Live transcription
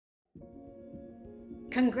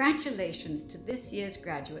Congratulations to this year's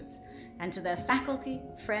graduates and to their faculty,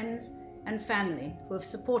 friends, and family who have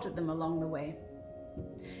supported them along the way.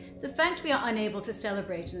 The fact we are unable to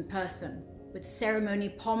celebrate in person with ceremony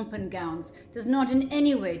pomp and gowns does not in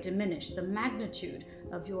any way diminish the magnitude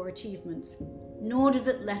of your achievements, nor does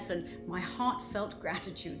it lessen my heartfelt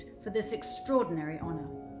gratitude for this extraordinary honor.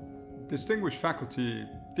 Distinguished faculty,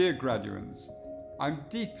 dear graduates, I'm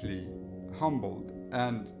deeply humbled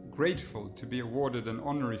and grateful to be awarded an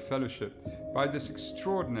honorary fellowship by this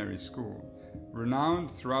extraordinary school,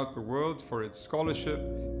 renowned throughout the world for its scholarship,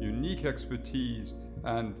 unique expertise,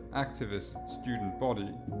 and activist student body.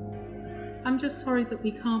 I'm just sorry that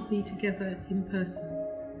we can't be together in person.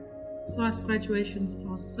 SOAS graduations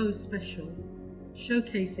are so special,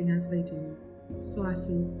 showcasing as they do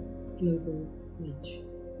SOAS's global reach.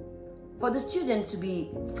 For the students to be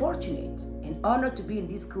fortunate and honored to be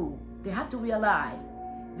in this school, they have to realize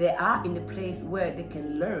they are in a place where they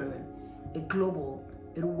can learn a global,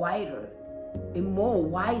 a wider, a more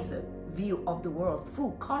wiser view of the world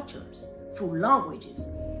through cultures, through languages,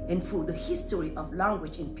 and through the history of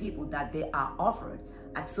language and people that they are offered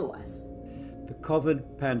at SOAS. The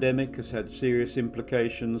COVID pandemic has had serious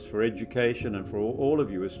implications for education and for all of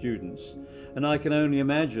you as students, and I can only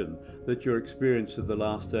imagine that your experience of the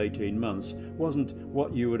last 18 months wasn't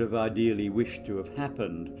what you would have ideally wished to have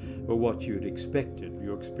happened or what you'd expected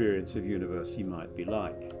your experience of university might be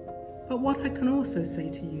like. But what I can also say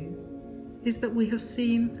to you is that we have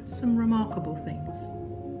seen some remarkable things.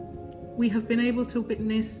 We have been able to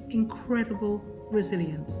witness incredible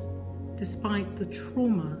resilience despite the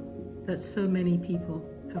trauma that so many people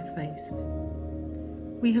have faced.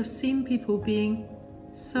 We have seen people being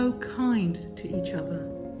so kind to each other,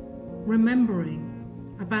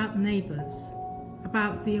 remembering about neighbours,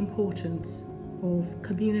 about the importance of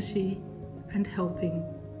community and helping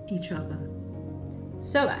each other.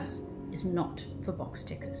 SOAS is not for box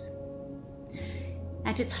tickers.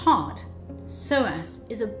 At its heart, SOAS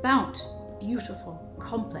is about beautiful,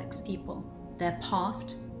 complex people, their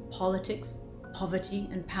past, politics, poverty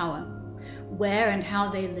and power, where and how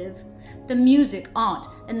they live, the music, art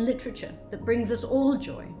and literature that brings us all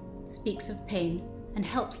joy, speaks of pain and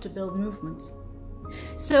helps to build movements.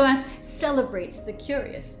 SOAS celebrates the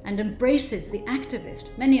curious and embraces the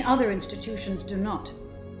activist. Many other institutions do not.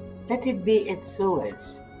 Let it be at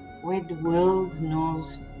SOAS, where the world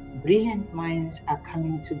knows brilliant minds are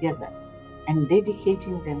coming together and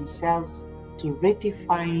dedicating themselves to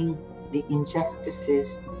rectifying the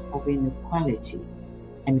injustices of inequality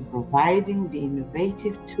and providing the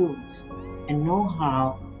innovative tools and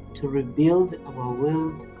know-how to rebuild our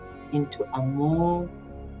world into a more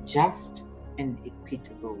just and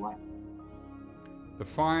equitable one. The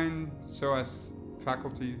fine SOAS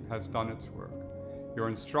faculty has done its work. Your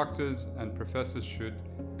instructors and professors should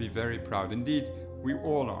be very proud. Indeed, we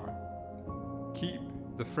all are. Keep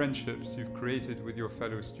the friendships you've created with your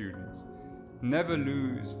fellow students. Never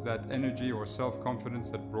lose that energy or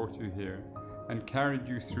self-confidence that brought you here and carried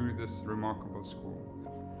you through this remarkable school.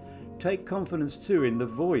 Take confidence too in the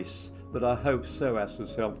voice that I hope SOAS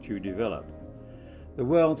has helped you develop. The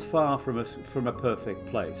world's far from a perfect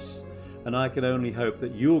place, and I can only hope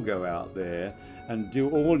that you'll go out there and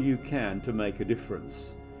do all you can to make a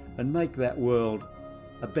difference and make that world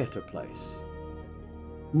a better place.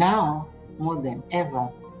 Now, more than ever,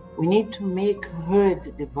 we need to make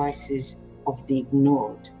heard the voices of the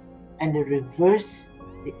ignored and reverse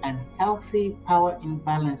the unhealthy power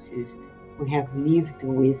imbalances we have lived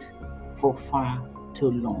with for far too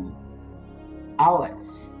long.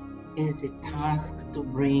 Ours is the task to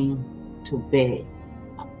bring to bear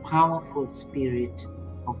a powerful spirit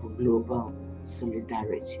of global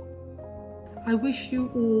solidarity. I wish you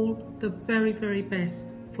all the very, very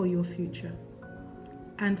best for your future.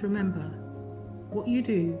 And remember, what you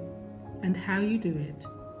do and how you do it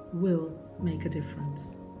will make a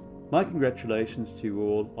difference. My congratulations to you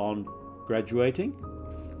all on graduating.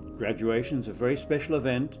 Graduation is a very special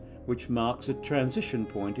event which marks a transition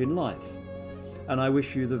point in life. And I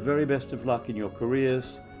wish you the very best of luck in your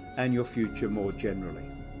careers and your future more generally.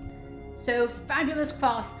 So, fabulous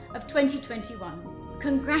class of 2021,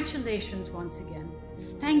 congratulations once again.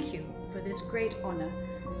 Thank you for this great honor.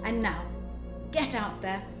 And now, get out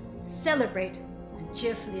there, celebrate, and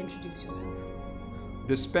cheerfully introduce yourself.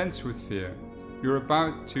 Dispense with fear. You're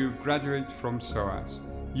about to graduate from SOAS.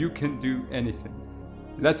 You can do anything.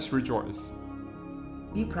 Let's rejoice.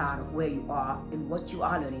 Be proud of where you are and what you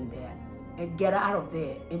are learning there, and get out of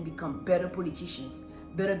there and become better politicians,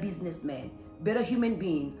 better businessmen, better human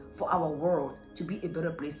beings for our world to be a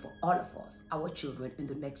better place for all of us, our children, and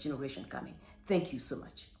the next generation coming. Thank you so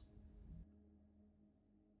much.